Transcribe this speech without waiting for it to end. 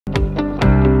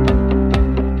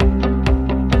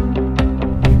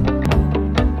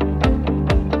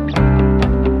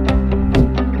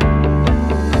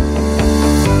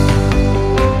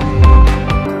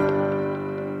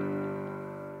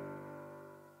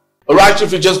All right,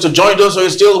 if you just joined us or you're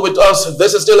still with us,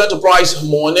 this is still Enterprise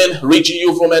Morning, reaching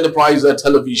you from Enterprise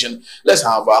Television. Let's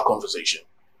have our conversation.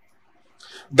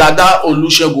 Dada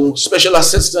Olusegun, special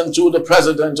assistant to the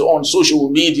president on social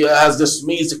media, has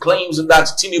dismissed claims that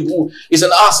Tinubu is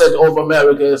an asset of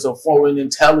America's foreign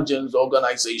intelligence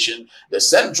organization, the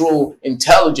Central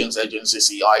Intelligence Agency,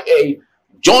 CIA.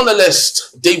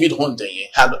 Journalist David Hundeyin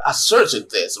had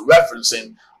asserted this,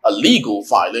 referencing a legal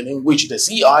filing in which the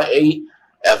CIA,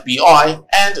 FBI,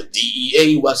 and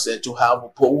DEA were said to have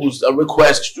opposed a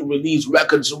request to release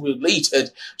records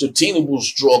related to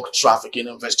Tinubu's drug trafficking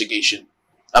investigation.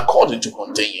 According to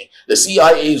Hundeyin, the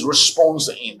CIA's response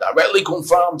indirectly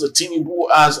confirmed Tinubu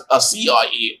as a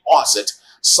CIA asset,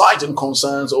 citing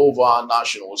concerns over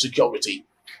national security.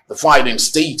 The filing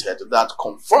stated that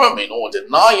confirming or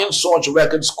denying such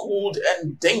records could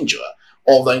endanger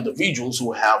other individuals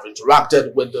who have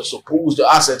interacted with the supposed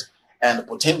asset and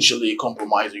potentially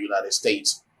compromise the United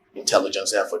States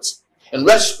intelligence efforts. In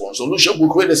response, Olusegun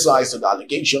criticized the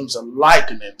allegations and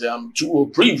likening them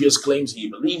to previous claims he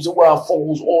believes were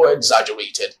false or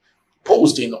exaggerated.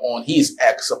 Posting on his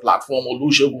X platform,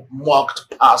 Olusegun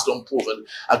mocked past unproven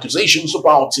accusations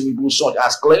about Tinubu, such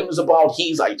as claims about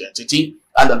his identity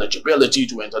and eligibility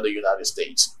to enter the United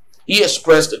States. He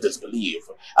expressed disbelief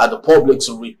at the public's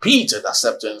repeated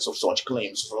acceptance of such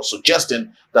claims,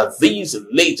 suggesting that this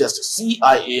latest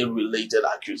CIA-related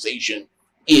accusation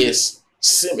is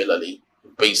similarly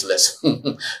baseless.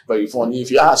 Very funny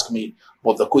if you ask me,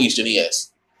 but the question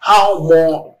is, how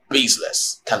more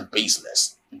baseless can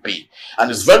baseless be?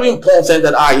 And it's very important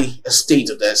that I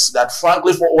state this, that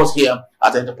frankly for us here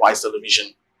at Enterprise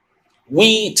Television,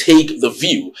 we take the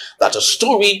view that a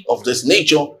story of this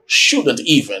nature shouldn't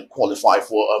even qualify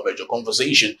for a major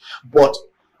conversation. But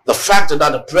the fact that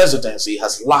the presidency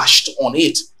has lashed on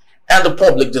it and the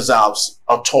public deserves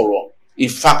a thorough, a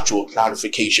factual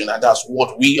clarification, and that's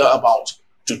what we are about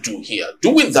to do here.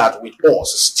 Doing that with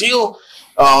us, still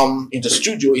in the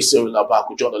studio is Cyril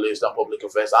Abaku, journalist and public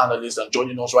affairs analyst, and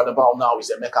joining us right about now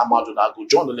is Emeka Madunagu,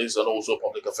 journalist and also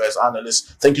public affairs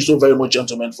analyst. Thank you so very much,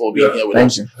 gentlemen, for being here with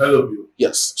us. Thank you. Hello, you.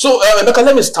 Yes. So, Emeka,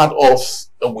 let me start off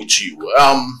with you.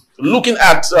 Looking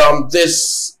at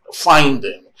this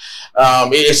finding,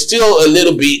 it is still a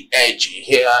little bit edgy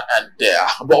here and there,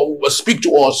 but speak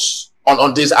to us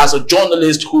on this as a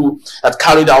journalist who had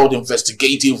carried out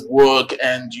investigative work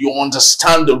and you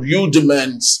understand the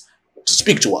rudiments.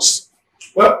 Speak to us.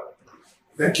 Well,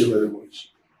 thank you very much.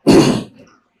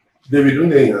 David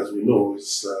Hundeyin, as we know,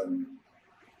 is an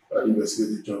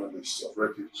investigative journalist of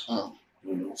record.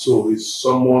 You know, so he's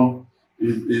someone.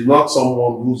 He's not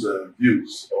someone whose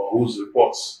views or whose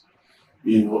reports,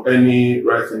 you know, any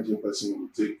right-thinking person will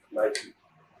take lightly.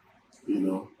 You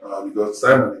know, because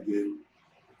time and again,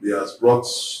 he has brought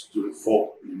to the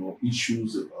fore, you know,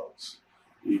 issues about,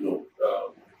 you know,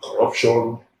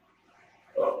 corruption,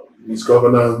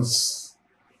 misgovernance,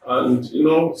 and, you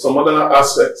know, some other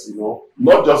aspects, you know,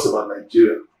 not just about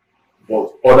Nigeria,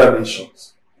 but other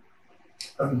nations.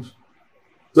 And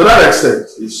to that extent,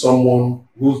 is someone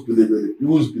whose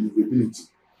believability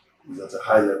is at a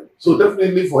high level. So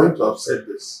definitely for him to have said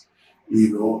this,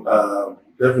 you know,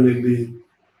 definitely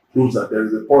proves that there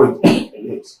is a point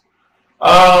in it.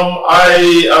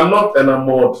 I am not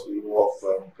enamored, you know,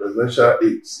 of presidential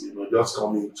aides, you know, just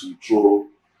coming to throw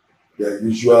their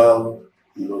usual,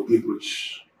 you know,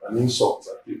 gibberish and insults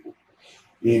at people.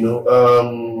 You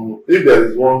know, if there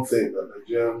is one thing that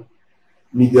Nigerian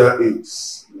media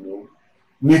aides, you know,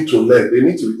 need to learn, they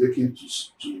need to be taken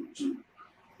to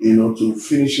you know, to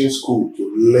finishing school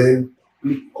to learn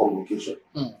public communication,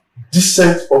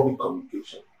 decent public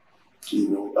communication. You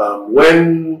know,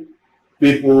 when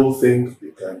people think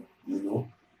they can, you know,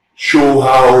 show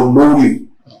how lowly,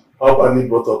 how badly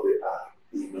brought up they are,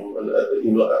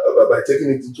 you know, by taking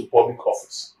it into public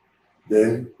office,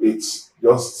 then it's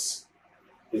just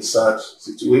a sad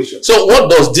situation. So what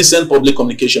does decent public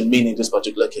communication mean in this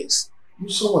particular case? You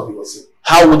saw what he was saying.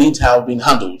 How would it have been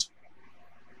handled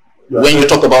when you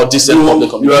talk about decent public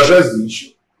communication? You address the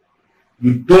issue.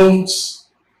 You don't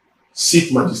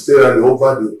sit magisterially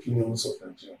over the opinions of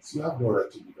Nigerians. You have no right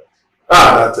to do that.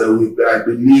 I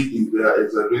believe if they are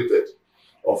exaggerated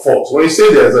or false. When you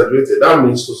say they are exaggerated, that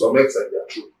means to some extent they are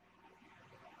true.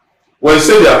 When you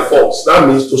say they are false, that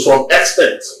means to some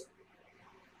extent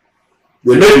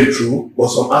they may be true, but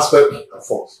some aspects are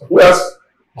false. Whereas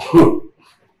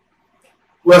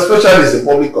we are specialists in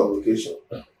public communication.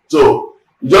 So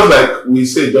just like we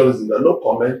say journalism, that no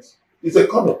comment is a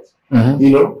comment. You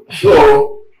know?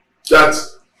 So that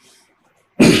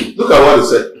look at what he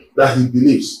said, that he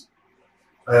believes.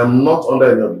 I am not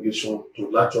under any obligation to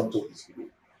latch on to his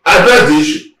belief. address the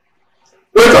issue.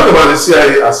 When we talk about the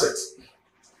CIA assets,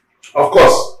 of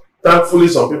course, thankfully,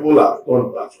 some people have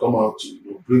come out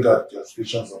to bring out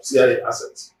classifications of CIA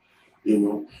assets,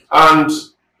 and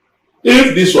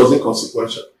if this was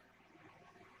inconsequential,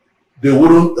 they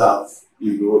wouldn't have,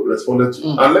 responded to.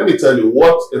 And let me tell you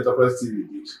what Enterprise TV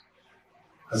did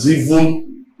has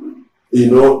even,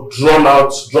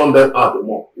 drawn them out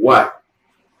more. Why?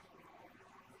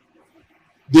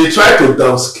 They try to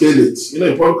downscale it.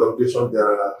 In public communication, there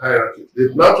are hierarchies.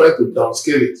 They now try to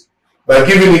downscale it by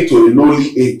giving it to a lowly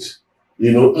aide.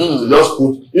 To just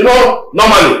put,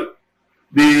 normally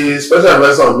the special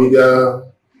advisor on media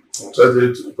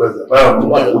secretary to the president,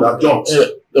 would have jumped.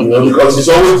 Because he's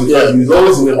always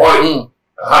in the oil.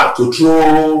 To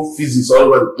throw physics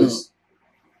all over the place.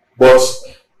 But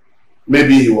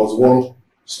maybe he was one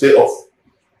stay off.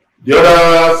 The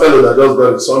other fellow that just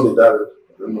got his Sunday diary,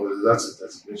 I don't know, that's his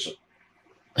designation.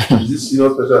 Is this senior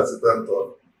special assistant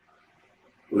or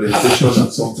orientation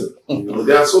and something?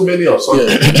 There are so many of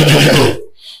something.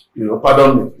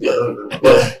 Pardon me.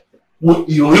 But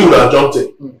he would have jumped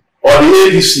in. Or the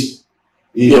ABC,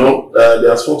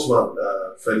 their spokesman,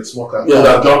 Felix Moka, would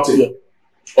have jumped in.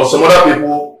 Or some other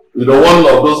people, one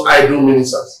of those idle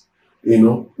ministers,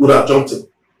 would have jumped in.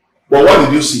 But what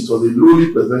did you see? It was a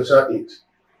lowly presidential aide.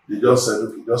 They just said,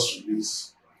 okay, just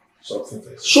release something.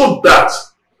 So that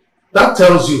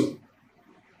tells you,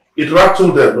 it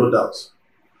rattled them, no doubt.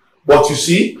 But you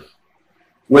see,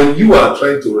 when you are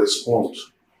trying to respond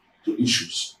to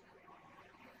issues,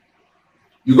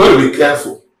 you got to be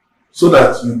careful so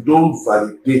that you don't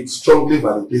strongly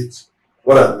validate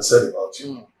what has been said about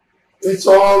you. It's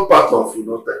all part of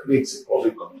techniques in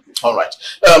public communication. All right.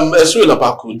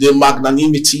 The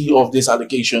magnanimity of this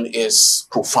allegation is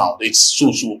profound. It's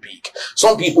so big.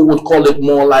 Some people would call it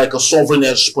more like a sovereign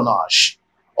espionage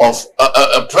of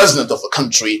a president of a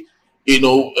country,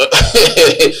 looking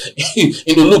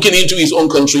into his own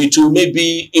country to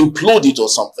maybe implode it or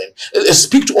something.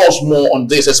 Speak to us more on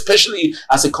this, especially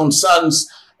as it concerns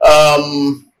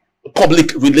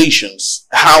public relations.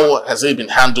 How has it been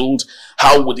handled?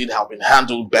 How would it have been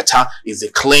handled better? Is the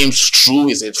claims true?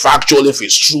 Is it factual? If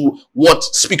it's true, what?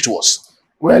 Speak to us.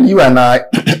 Well, you and I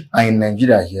are in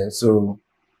Nigeria here, so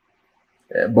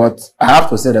but I have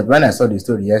to say that when I saw the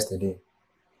story yesterday,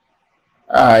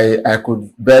 I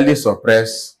could barely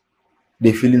suppress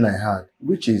the feeling I had,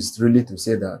 which is really to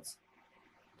say that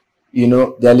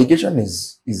the allegation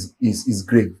is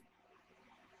grave.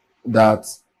 That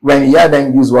when you hear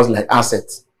them use words like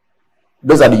assets,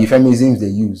 those are the euphemisms they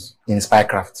use in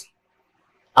spycraft.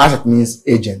 Asset means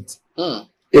agent.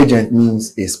 Agent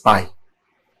means a spy.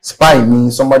 Spy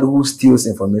means somebody who steals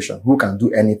information, who can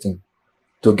do anything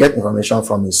to get information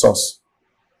from a source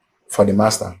for the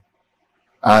master.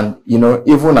 And,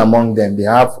 even among them, they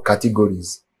have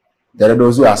categories. There are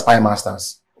those who are spy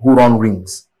masters, who run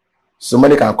rings.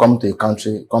 Somebody can come to a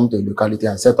country, come to a locality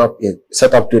and set up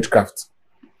tradecraft,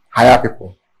 hire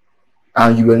people.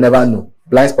 And you will never know.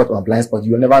 Blind spot or blind spot,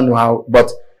 you will never know how.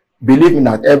 But believe me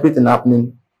that everything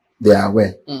happening, they are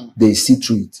aware. They see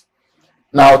through it.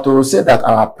 Now, to say that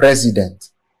our president,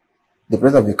 the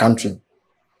president of the country,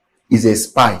 is a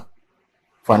spy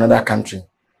for another country,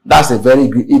 that's a very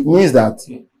good. It means that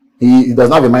he does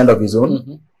not have a mind of his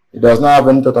own. He does not have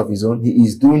any thought of his own. He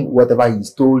is doing whatever he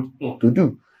is told to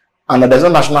do. And there's no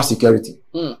national security.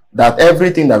 That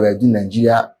everything that we are doing in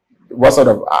Nigeria, what sort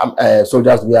of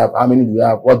soldiers do we have, how many do we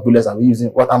have, what bullets are we using,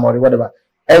 what armory, whatever.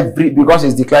 Because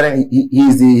he's declaring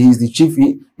he's the chief,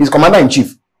 he's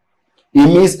commander-in-chief. It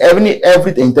means every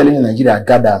intelligence in Nigeria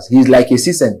gathers. He's like a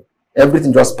system.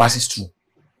 Everything just passes through,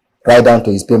 right down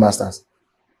to his paymasters.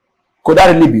 Could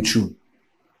that really be true?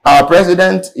 Our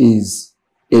president is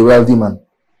a wealthy man.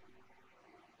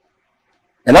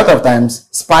 A lot of times,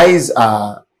 spies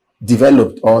are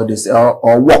developed or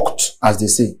worked, as they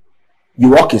say.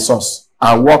 You work a source,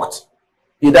 are worked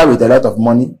either with a lot of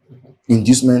money,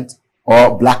 inducement,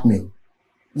 or blackmail.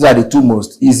 These are the two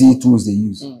most easy tools they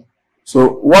use. So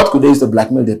what could they use to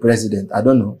blackmail the president? I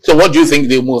don't know. So what do you think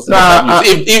they most use?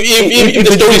 If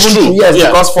the story is true. Yes,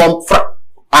 because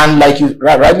and like you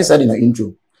rightly said in your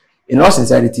intro, in all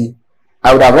sincerity,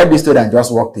 I would have read this story and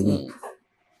just walked away.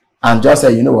 And just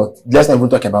say, you know what, let's not even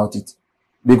talk about it.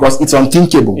 Because it's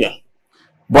unthinkable. Yeah.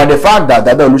 But the fact that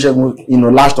Dada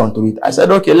Olusegun, latched onto it, I said,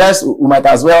 okay, we might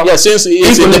as well. Yeah, since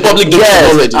it's in the public domain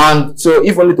already. And so,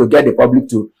 if only to get the public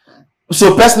to.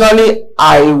 So, personally,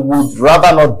 I would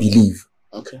rather not believe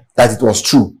that it was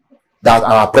true that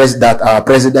our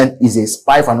president is a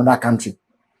spy for another country.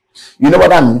 You know what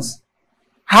that means?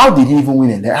 How did he even win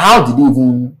it? How did he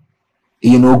even,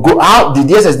 go? How did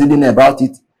the SS didn't know about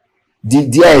it? The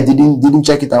DIA didn't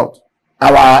check it out.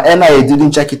 Our NIA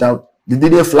didn't check it out. They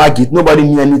didn't flag it. Nobody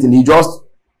knew anything. Is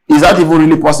that even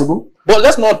really possible? But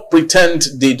let's not pretend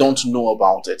they don't know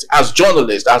about it. As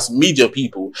journalists, as media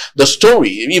people, the story,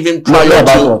 even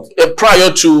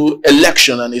prior to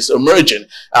election and his emerging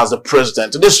as the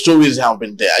president, the stories have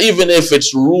been there. Even if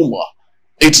it's rumor,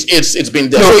 it's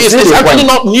been there. No, so it's actually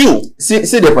not new.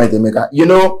 See the point, Emeka. You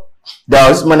know, there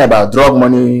was this money about drug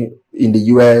money in the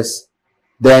US.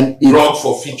 Then drug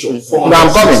forfeiture. No,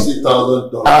 I'm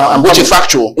coming. Which is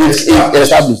factual. It's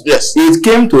established. Yes. It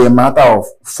came to a matter of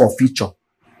forfeiture.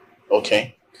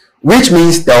 Okay. Which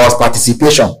means there was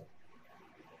participation.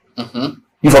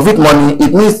 You forfeit money,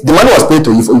 it means the money was paid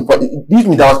to you. It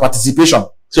means there was participation.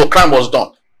 So crime was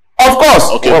done. Of course.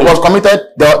 Okay. Was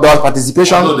committed. There was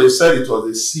participation. No, they said it was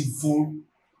a civil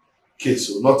case,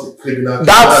 so not a criminal.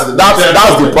 That's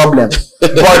the problem.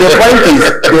 But the point is,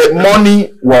 the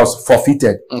money was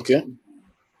forfeited. Okay.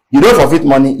 You don't forfeit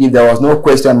money if there was no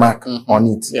question mark on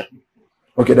it. Yeah.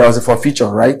 Okay, there was a forfeiture,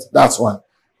 right? That's one.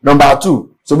 Number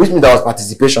two, so which means there was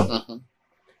participation.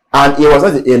 And it was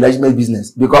not a legitimate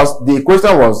business, because the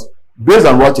question was based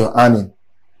on what you're earning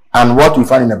and what we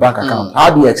find in the bank account. How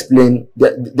do you explain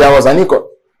that there was it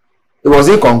was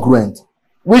incongruent,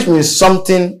 which means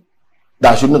something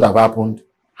that should not have happened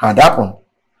had happened.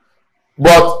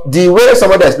 But the way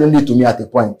somebody explained it to me at a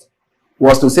point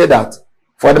was to say that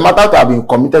for the matter to have been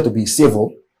committed to be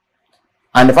civil,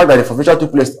 and the fact that the forfeiture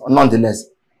took place nonetheless,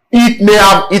 it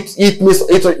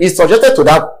suggested to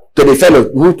the fellow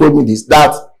who told me this,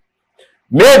 that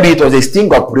maybe it was a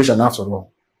sting operation after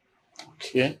all.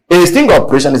 Okay. A sting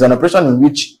operation is an operation in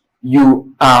which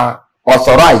you are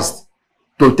authorized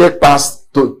to take part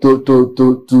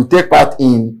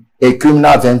in a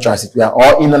criminal venture, as it were,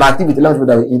 or in an activity. Let me put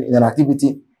that in an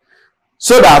activity,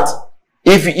 so that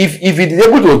if it is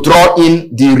able to draw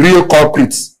in the real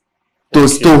culprits to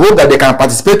hope that they can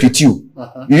participate with you,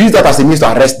 you use that as a means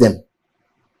to arrest them.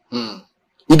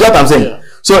 You get what I'm saying? Yeah.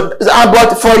 So,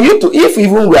 but for you to, if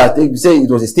even we are say it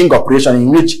was a sting operation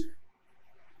in which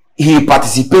he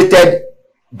participated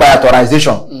by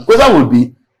authorization, question would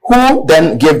be, who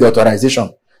then gave the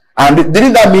authorization? And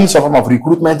didn't that mean some form of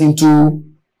recruitment into?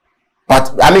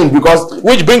 But I mean, because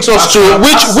which brings us to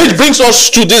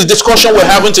this discussion we're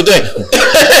having today,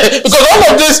 because all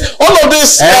of this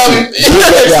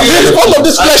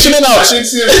fleshing out.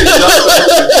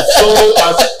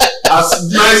 As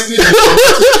nicely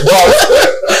because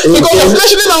the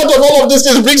fleshing out of all of this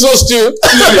brings us to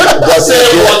say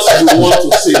what you want to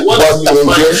say. What you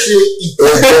might say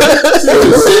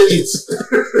it.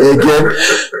 Again,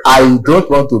 I don't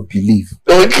want to believe.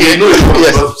 Okay, no,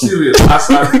 yes, serious. As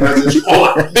a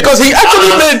scholar, because he actually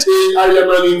made. I am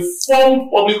an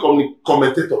informed public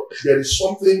commentator. There is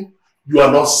something you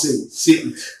are not saying. Say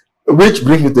it. Which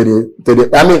brings me to the.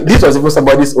 I mean, this was even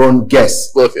somebody's own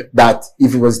guess. Okay. That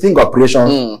if it was a sting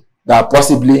operation, that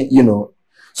possibly,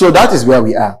 so that is where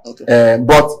we are. Okay.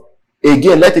 But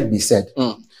again, let it be said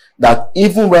that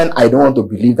even when I don't want to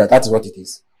believe that is what it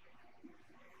is,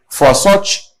 for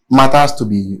such matters to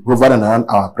be hovered around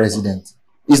our president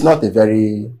is not a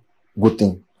very good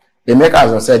thing. Emeka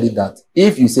has said it that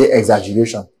if you say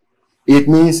exaggeration, it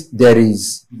means there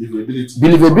is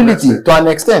believability to an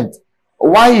extent.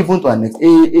 Why even to an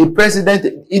extent? A president,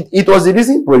 it was the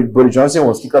reason Boris Johnson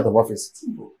was kicked out of office.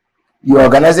 You're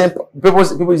organizing, people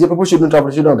shouldn't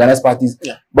organize parties,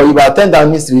 but you attend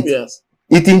down the street,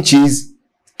 eating cheese,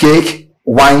 cake,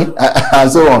 wine,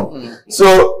 and so on.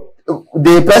 So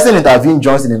the person intervened,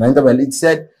 Johnson, in an interview, it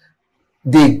said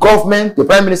the government, the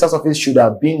Prime Minister's office should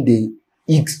have given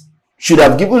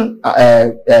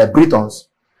Britons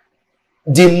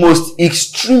the most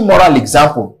extreme moral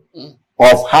example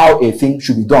of how a thing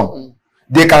should be done.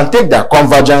 They can take their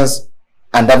convergence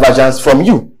and divergence from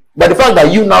you. But the fact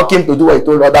that you now came to do what you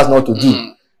told others not to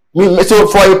do. So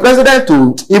for a president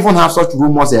to even have such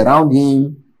rumors around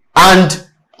him, and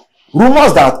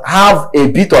rumors that have a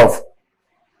bit of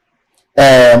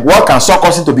what can suck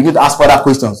us into begin to ask further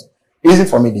questions, isn't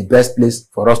for me the best place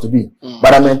for us to be.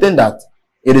 But I maintain that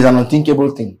it is an unthinkable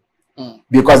thing.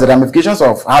 Because the ramifications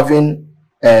of having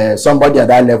somebody at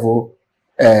that level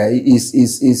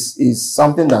is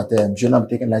something that should not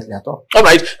be taken lightly at all. All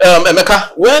right,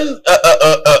 Emeka, when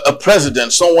a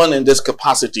president, someone in this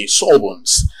capacity,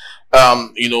 someone's,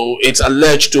 it's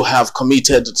alleged to have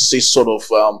committed this sort of,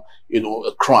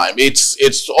 a crime,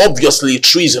 it's obviously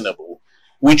treasonable.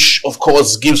 which of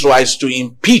course gives rise to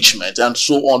impeachment and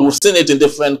so on. We've seen it in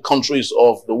different countries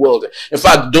of the world. In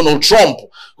fact, Donald Trump,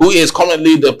 who is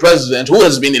currently the president, who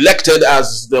has been elected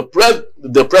as the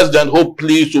president,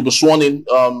 hopefully to be sworn in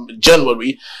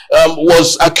January,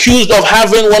 was accused of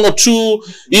having one or two.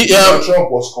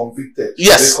 Trump was convicted.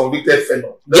 Yes, a convicted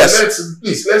felon.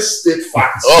 Yes, let's state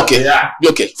facts. Okay,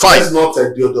 okay, fine. Let's not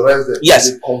deodorize them. Yes,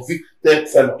 a convicted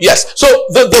felon. Yes. So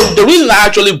the reason I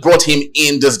actually brought him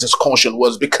in this discussion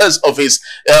was because of his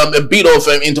a bit of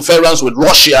interference with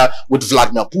Russia, with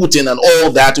Vladimir Putin, and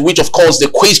all that, which of course they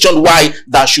questioned why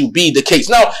that should be the case.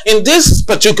 Now, in this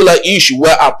particular issue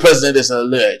where our president is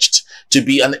alleged to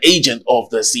be an agent of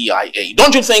the CIA,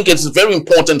 don't you think it's very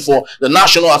important for the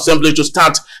National Assembly to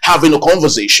start having a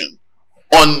conversation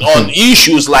on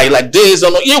issues like this,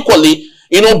 and equally,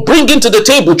 bringing to the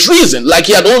table treason like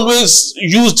he had always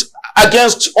used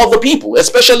against other people,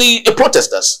 especially the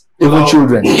protesters, even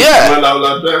children? Yeah. Well,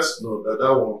 I'll address that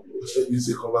one is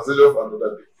a conversation for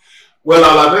another day. Well,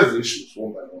 I'll address the issues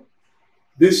one by one.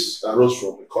 This arose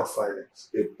from the court filings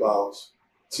about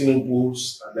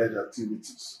Tinubu's alleged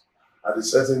activities at a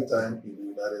certain time in the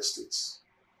United States.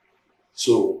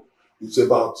 So it's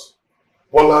about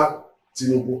Bola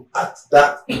Tinubu at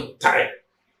that time,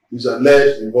 his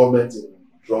alleged involvement in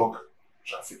drug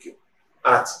trafficking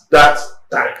at that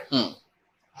time.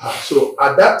 So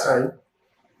at that time,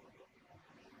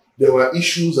 there were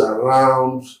issues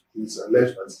around his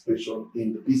alleged participation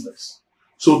in the business.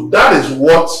 So that is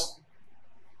what,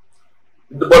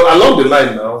 but along the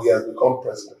line now, he has become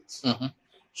president.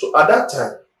 So at that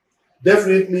time,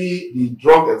 definitely the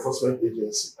Drug Enforcement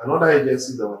Agency and other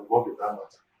agencies that were involved in that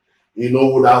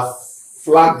matter, would have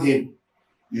flagged him,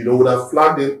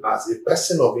 as a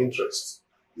person of interest,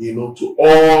 to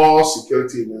all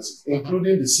security agencies,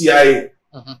 including the CIA.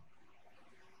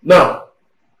 Now,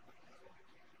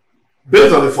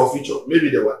 based on the forfeiture, maybe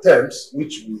there were terms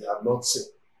which we have not seen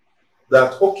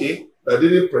that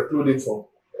didn't preclude him from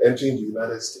entering the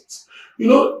United States.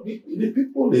 The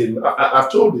people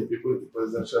I've told the people in the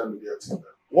presidential media team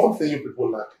that one thing you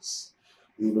people lack is,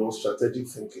 strategic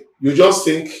thinking. You just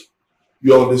think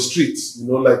you're on the streets,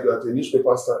 like you're at a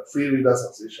newspaper stand, free reader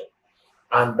sensation.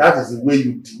 And that is the way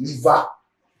you deliver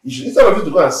issues. Instead of you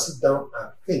to go and sit down and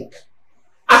think,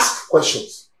 ask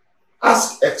questions,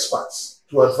 ask experts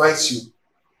to advise you.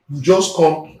 You just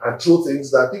come and throw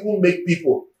things that even make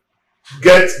people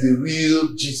get the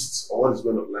real gist of what is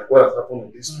going on, like what has happened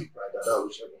in this week by Dada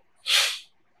Olusegun.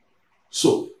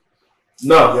 So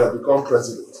now he has become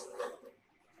president.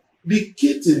 The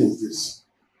key thing is this: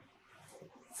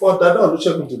 for Dada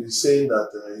Olusegun to be saying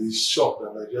that he's shocked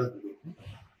that Nigerians believe,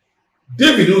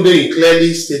 David Hundeyin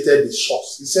clearly stated the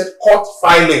source. He said court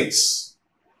filings.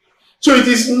 So it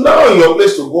is now in your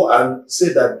place to go and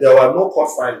say that there were no court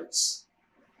filings.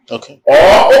 Okay. Or,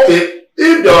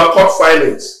 if there were court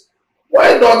filings,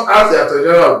 why not ask the Attorney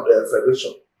General of the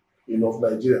Federation, of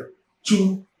Nigeria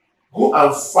to go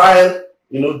and file,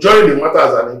 join the matter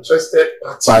as an interested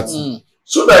party.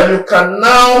 So that you can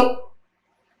now,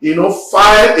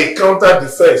 file a counter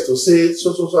defense to say so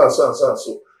and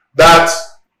so that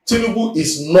Tinubu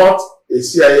is not a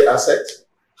CIA asset,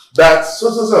 that so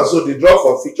the drug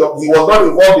forfeiture, he was not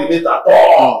involved in it at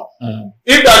all.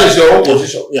 If that is your own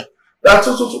position, that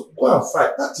so go and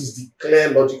fight. That is the clear,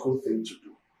 logical thing to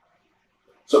do.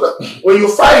 So that when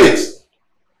you file it,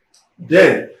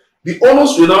 then the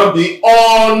onus will now be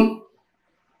on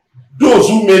those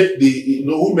who made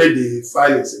the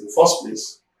filings in the first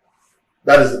place.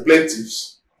 That is the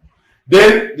plaintiffs.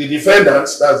 Then the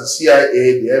defendants, that's the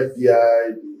CIA, the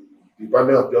FBI, the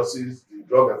Department of Justice, the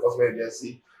Drug Enforcement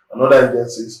Agency, and other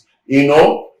agencies,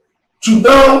 to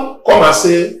now come and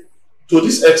say, to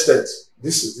this extent,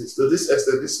 this is this, to this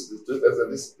extent, this is this, to this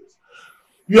extent, this is this.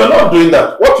 You are not doing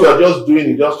that. What you are just doing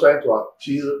is just trying to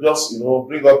appeal,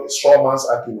 bring up a straw man's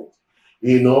argument,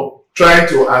 trying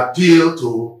to appeal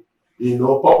to,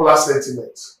 popular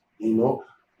sentiment,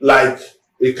 like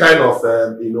a kind of,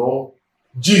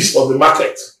 gist of the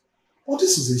market. But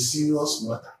this is a serious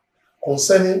matter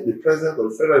concerning the President of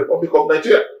the Federal Republic of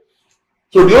Nigeria.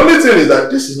 So the only thing is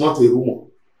that this is not a rumor.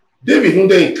 David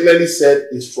Hundeyin clearly said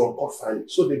it's from court filing.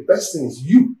 So the best thing is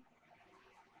you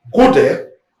go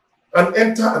there and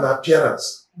enter an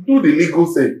appearance. Do the legal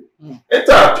thing.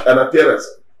 Enter an appearance.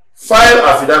 File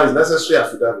affidavits, necessary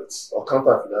affidavits or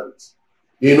counter affidavits.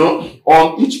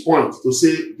 On each point to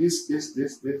say this, and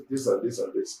this,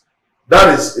 and this.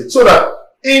 That is it. So that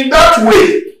in that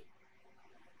way,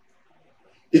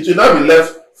 it will not be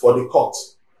left for the court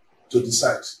to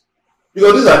decide.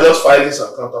 Because these are just filings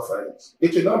and counter filings.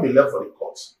 It will not be left for the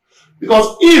court.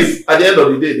 Because if, at the end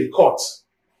of the day, the court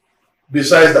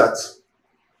besides that,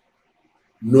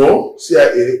 no,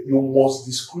 CIA, you must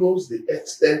disclose the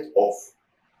extent of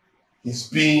his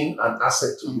being an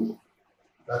asset to you.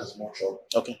 That is more trouble.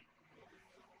 Okay.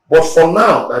 But for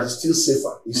now, that is still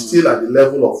safer. It's still at the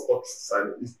level of what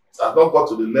it has not got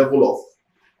to the level of,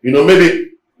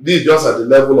 maybe this is just at the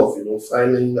level of,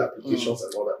 filing applications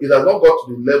and all that. It has not got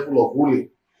to the level of ruling,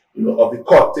 of the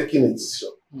court taking a decision.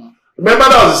 Remember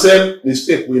that was the same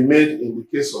mistake we made in the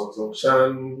case of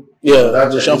Zongshan. Yeah,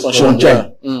 Zongshan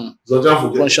Funshan.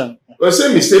 Zongshan Funshan. The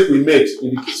same mistake we made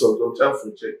in the case of Zongshan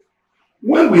Funshan.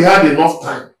 When we had enough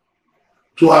time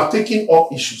to have taken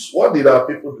up issues, what did our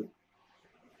people do?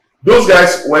 Those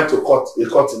guys went to court, a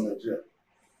court in Nigeria.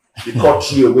 The court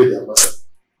threw away their matter.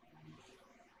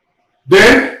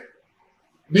 Then,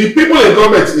 the people in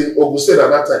government in Ogun State at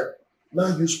that time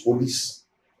now use police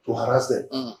to harass them.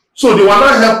 So they were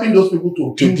not helping those people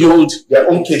to build their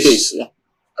own case. Yeah.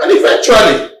 And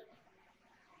eventually,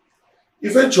 you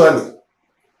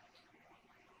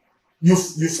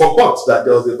forgot that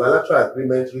there was a bilateral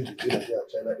agreement between Nigeria and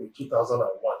China in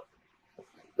 2001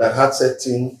 that had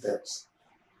certain terms.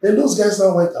 Then those guys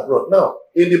now went abroad. Now,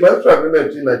 in the bilateral agreement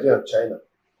between Nigeria and China,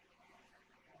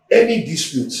 any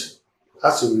dispute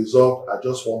has to be resolved at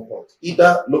just one point,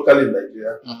 either locally in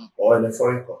Nigeria or in a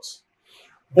foreign court.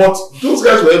 But those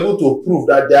guys were able to prove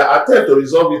that their attempt to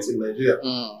resolve it in Nigeria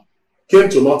came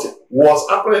to nothing, was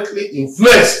apparently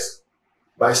influenced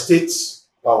by state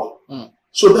power.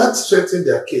 So that strengthened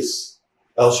their case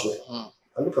elsewhere.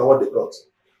 And look at what they got.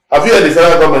 Have you heard the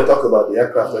federal government talk about the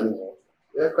aircraft anymore?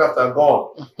 The aircraft are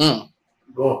gone.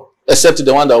 Gone. Except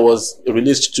the one that was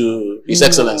released to His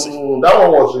Excellency. That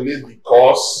one was released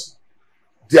because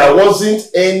there wasn't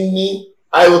any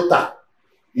iota,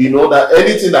 that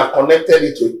anything that connected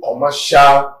it to a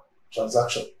commercial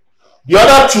transaction. The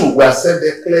other two were sent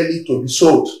there clearly to be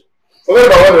sold. Forget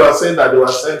about what they were saying, that they were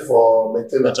sent for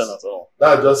maintenance.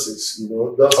 That just is,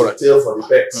 just a tale for the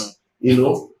pets.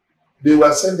 They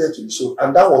were sent there to be sold.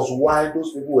 And that was why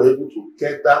those people were able to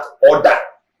get that order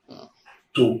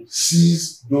to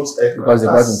seize those aircraft. Because they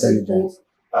got intelligence.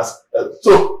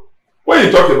 So, when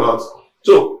you talk about,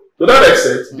 to that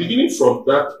extent, beginning from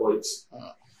that point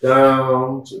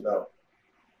down to now,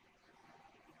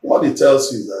 what it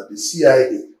tells you is that the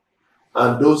CIA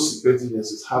and those security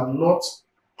agencies have not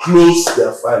closed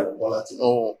their file on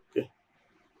volatile.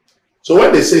 So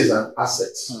when they say it's an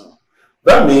asset,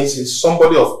 that means it's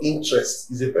somebody of interest,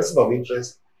 is a person of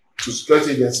interest to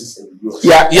security agencies in the US.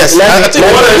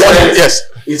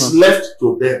 It's left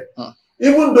to them.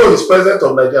 Even though he's president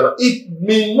of Nigeria, it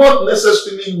may not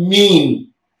necessarily mean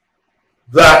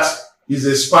that he's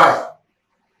a spy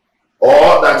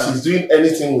or that he's doing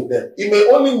anything with them. It may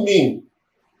only mean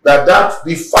that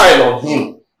the file on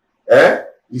him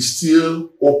is still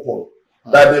open.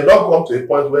 That they've not come to a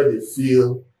point where they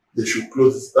feel they should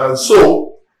close it. And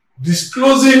so,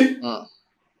 disclosing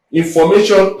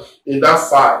information in that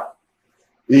file,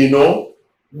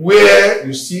 where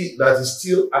you see that is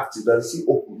still active, that is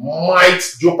still open, might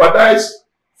jeopardize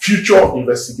future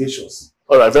investigations.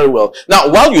 All right, very well. Now,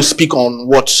 while you speak on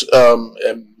what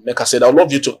Mecca said, I'd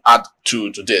love you to add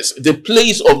to this. The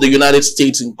place of the United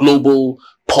States in global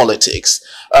politics.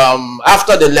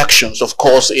 After the elections, of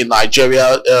course, in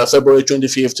Nigeria, February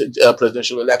 25th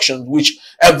presidential election, which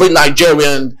every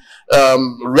Nigerian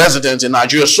resident in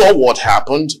Nigeria saw what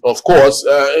happened. Of course,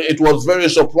 it was very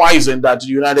surprising that the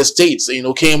United States,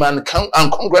 came and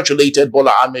congratulated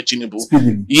Bola Ahmed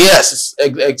Tinubu. Yes,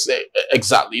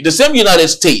 exactly. The same United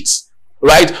States,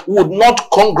 right, would not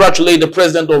congratulate the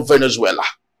president of Venezuela.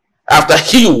 After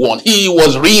he won, he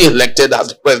was re-elected as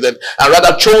the president and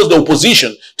rather chose the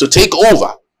opposition to take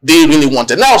over. They really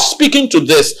wanted. Now, speaking to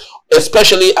this,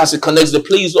 especially as it connects the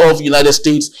place of United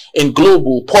States in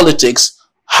global politics,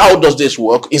 how does this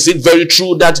work? Is it very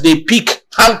true that they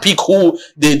handpick who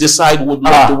they decide would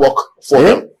like to work for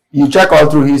them? You check all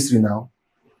through history now.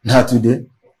 Not today.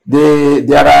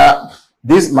 There are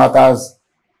these matters.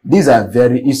 These are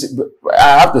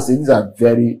I have to say, these are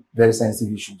very, very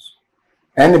sensitive issues.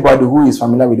 Anybody who is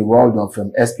familiar with the world of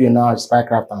espionage,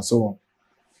 spycraft, and so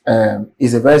on,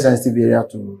 is a very sensitive area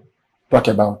to talk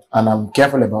about, and I'm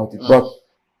careful about it. But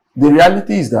the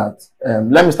reality is that,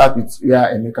 let me start with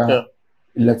where Emeka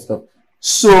left up.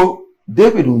 So,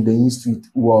 David Hundeyin's tweet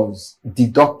was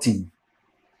deductive,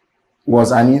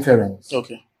 was an inference.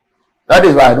 Okay. That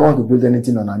is why I don't want to build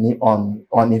anything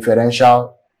on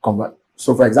inferential.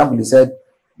 So, for example, he said,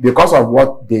 because of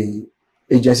what the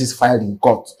agencies filed in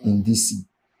court in DC,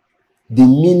 the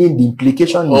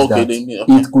implication is that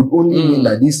it could only mean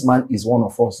that this man is one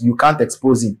of us. You can't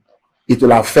expose him. It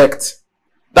will affect.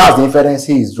 That's the inference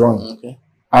he is drawing.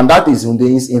 And that is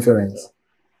Hundeyin's inference.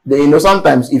 You know,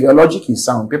 sometimes if your logic is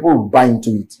sound, people will buy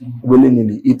into it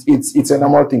willingly. It's a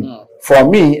normal thing. For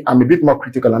me, I'm a bit more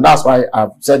critical, and that's why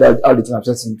I've said all the things I've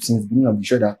said since the beginning of the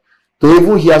show, that to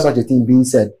even hear such a thing being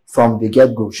said from the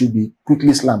get-go should be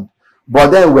quickly slammed. But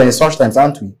then we're in such times,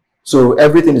 aren't we? So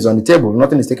everything is on the table.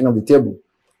 Nothing is taken off the table.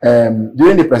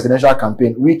 During the presidential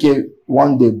campaign, Wike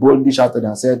one day boldly shouted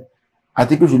and said, I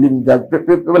think we should leave. That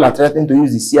people are threatening to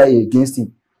use the CIA against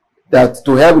him. That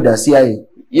to help with the CIA.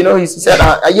 You know, he said,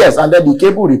 yes. And then the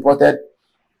cable reported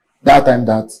that time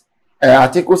that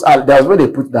articles, there was where they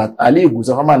put that Ali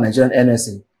Igusa, former Nigerian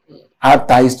NSA, had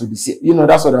ties to the CIA. You know,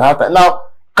 that's what they had. Now,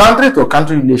 country to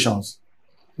country relations,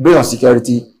 based on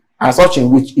security, are such in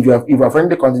which if you're a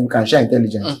friendly country, you can share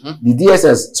intelligence. The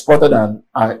DSS spotted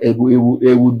a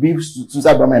would-be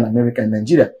suicide bomber in America and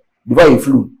Nigeria before he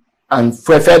flew and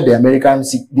fed the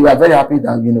Americans. They were very happy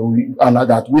that, you know,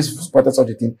 that we spotted such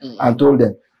a thing and told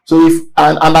them. So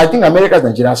and I think America is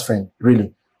Nigeria's friend,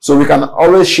 really. So we can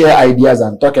always share ideas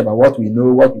and talk about what we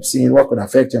know, what we've seen, what could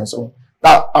affect you, and so on.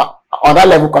 That, on that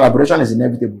level, collaboration is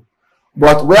inevitable.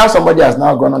 But where somebody has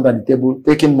now gone under the table,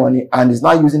 taking money, and is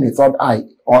now using a third eye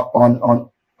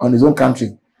on his own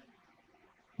country,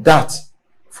 that,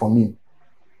 for me,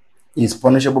 is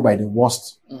punishable by the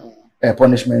worst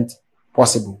punishment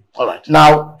possible. All right.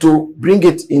 Now, to bring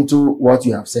it into what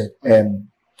you have said,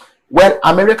 well,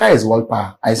 America is world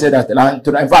power. I said that, and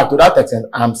in fact, to that extent,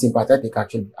 I'm sympathetic,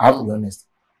 actually. I have to be honest.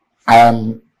 I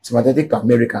am sympathetic to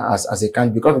America as a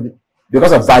country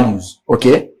because of values,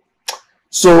 okay?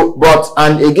 So,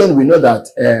 and again, we know that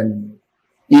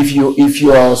if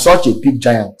you're such a big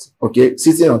giant, okay,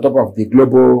 sitting on top of the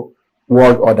global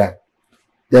world order,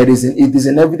 it is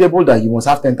inevitable that you must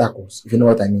have tentacles, if you know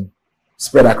what I mean,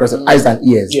 spread across eyes and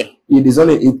ears. Yeah. It is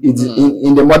only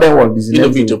in the modern world, it's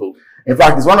inevitable. In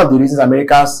fact, it's one of the reasons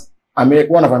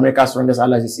one of America's strongest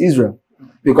allies is Israel,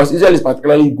 because Israel is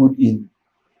particularly good in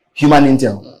human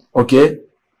intel. Okay,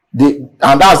 and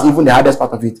that's even the hardest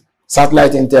part of it: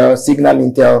 satellite intel, signal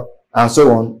intel, and so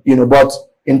on. You know, but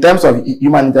in terms of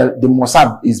human intel, the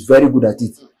Mossad is very good at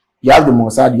it. You have the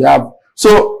Mossad.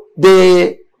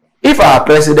 If our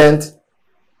president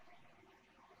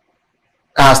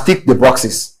has ticked the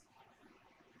boxes,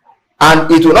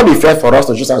 and it will not be fair for us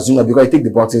to just assume that because he ticked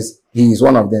the boxes, he is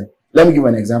one of them. Let me give you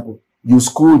an example. You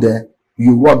school there,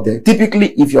 you work there.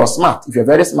 Typically, if you're smart, if you're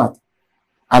very smart,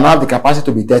 and have the capacity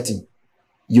to be dirty,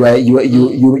 you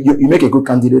make a good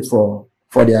candidate for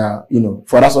their,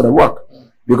 for that sort of work.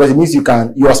 Because it means you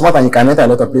are smart and you can enter a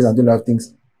lot of places and do a lot of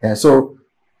things. So,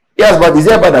 yes, but is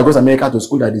there anybody that goes to America to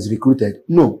school that is recruited?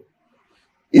 No.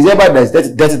 Is there anybody that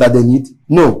is dirty that they need?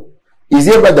 No. Is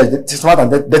there anybody that is smart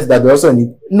and dirty that they also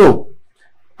need? No.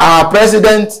 Our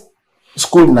president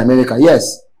schooled in America,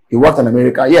 yes. He worked in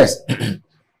America, yes.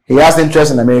 He has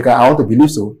interest in America, I want to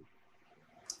believe so.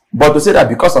 But to say that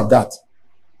because of that,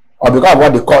 or because of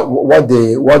what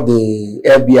the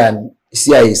FBI and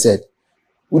CIA said,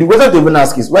 the question to even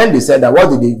ask is, when they said that, what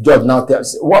did the judge now tell?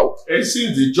 What? And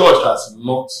since the judge has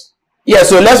not. Yeah,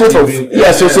 so let's wait for.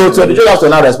 Yeah, so the judge has to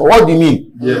now respond. What do you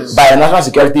mean by a national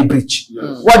security breach?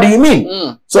 Yes. What do you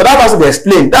mean? So that has to be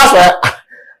explained. That's why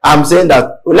I'm saying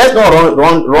that let's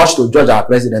not rush to judge our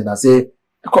president and say,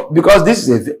 because this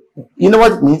is you know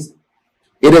what it means?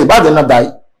 It is bad enough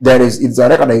that it's a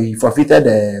record that he forfeited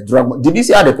the drug. Did you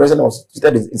see how the president was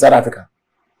treated in South Africa?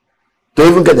 To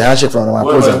even get the handshake from our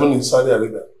president. Even in Saudi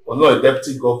Arabia, or not a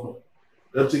deputy governor.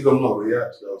 Deputy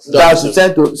governor,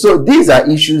 So these are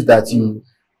issues that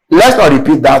let's not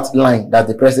repeat that line that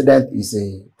the president is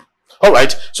a. All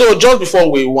right. So just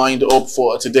before we wind up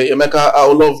for today, Emeka, I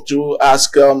would love to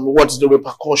ask what's the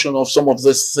repercussion of some of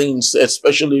these things,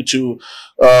 especially to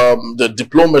the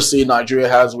diplomacy Nigeria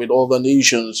has with other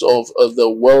nations of the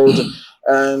world,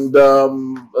 and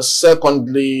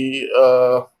secondly,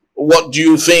 what do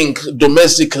you think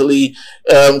domestically?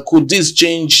 Could this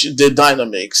change the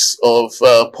dynamics of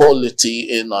polity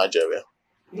in Nigeria?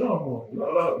 No,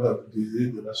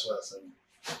 the National Assembly.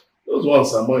 Those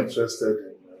ones are more interested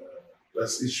in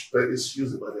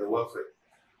issues about their welfare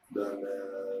than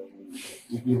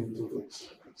digging into those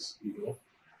things.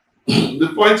 The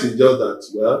point is just that,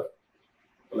 well,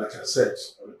 like I said,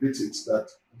 I repeat it, that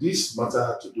this matter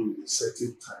had to do with a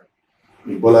certain time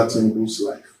in Bola Tinubu's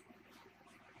life.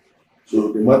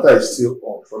 So the matter is still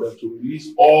on for them to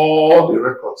release all the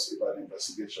records about the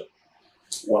investigation.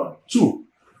 1. 2,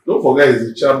 don't forget he's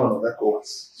the chairman of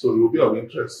ECOWAS, so it will be of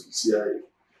interest to the CIA.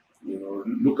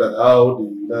 Look at how the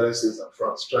United States and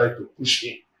France tried to push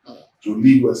him to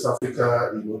lead West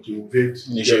Africa, to invade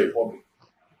Niger Republic.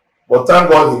 But thank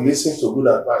God he listened to good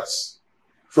advice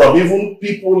from even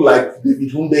people like David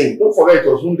Hundeyin. Don't forget it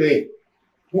was Hundeyin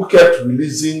who kept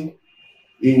releasing,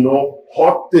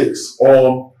 hot takes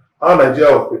on how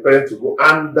Nigeria was preparing to go,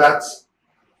 and that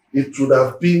it would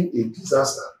have been a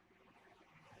disaster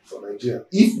for Nigeria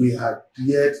if we had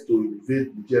dared to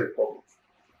invade Niger Republic.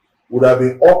 Would have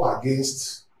been up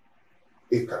against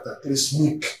a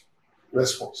cataclysmic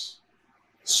response.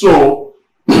 So,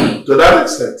 to that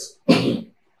extent,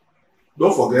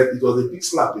 don't forget it was a big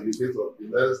slap in the face of the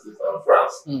United States and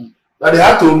France. That they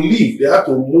had to leave, they had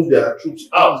to move their troops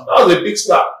out. That was a big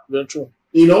slap. Very true.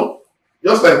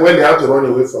 Just like when they had to run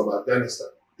away from Afghanistan.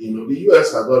 The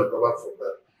US has not recovered from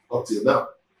that up till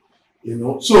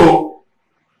now. So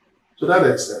to that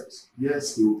extent,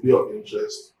 yes, it will be of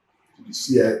interest to the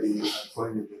CIA and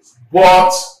foreign agencies.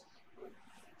 But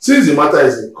since the matter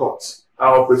is in court,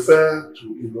 I would prefer to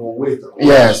wait.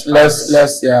 Yes, let's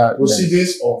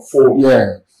proceedings unfold.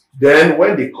 Yeah. Then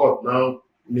when the court now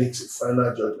makes a final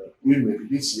judgment, maybe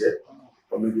this year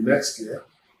or maybe next year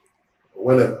or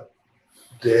whenever,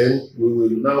 then we will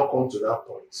now come to that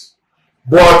point.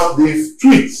 But the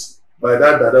tweets by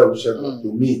that Dada Olusegun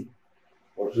to me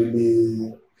was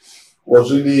really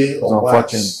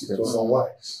unwise. It was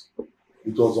unwise.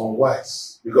 It was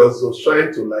unwise because it was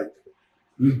trying to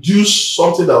reduce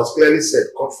something that was clearly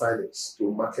said, court filings,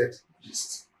 to market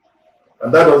gist.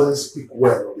 And that doesn't speak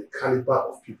well of the caliber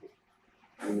of people,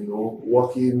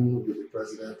 working with the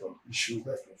president on issues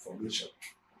like information.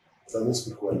 It doesn't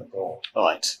speak well at all. All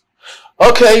right.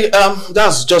 Okay,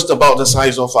 that's just about the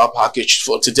size of our package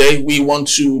for today. We want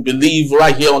to believe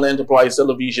right here on Enterprise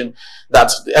Television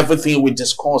that everything we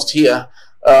discussed here,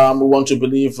 we want to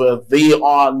believe they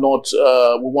are not,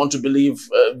 we want to believe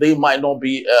they might not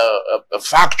be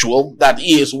factual. That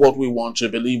is what we want to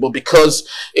believe, but because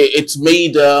it's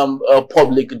made a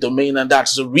public domain, and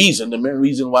that's the main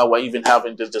reason why we're even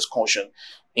having this discussion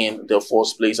in the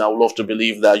first place. I would love to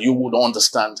believe that you would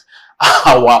understand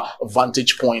our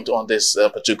vantage point on this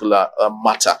particular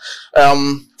matter.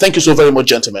 Thank you so very much,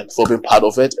 gentlemen, for being part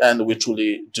of it, and we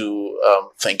truly do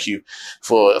thank you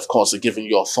for, of course, giving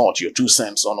your thought, your 2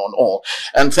 cents on all.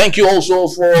 And thank you also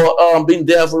for being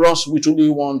there for us. We truly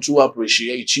want to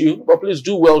appreciate you, but please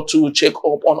do well to check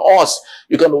up on us.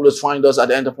 You can always find us at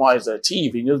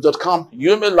enterprisetvnews.com.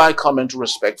 You may like, comment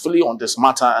respectfully on this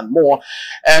matter and more,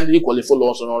 and equally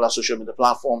follow us on all our social media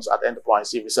platforms at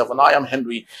Enterprise TV7. I am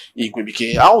Henry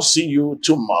Igwebike. I'll see you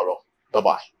tomorrow.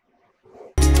 Bye-bye.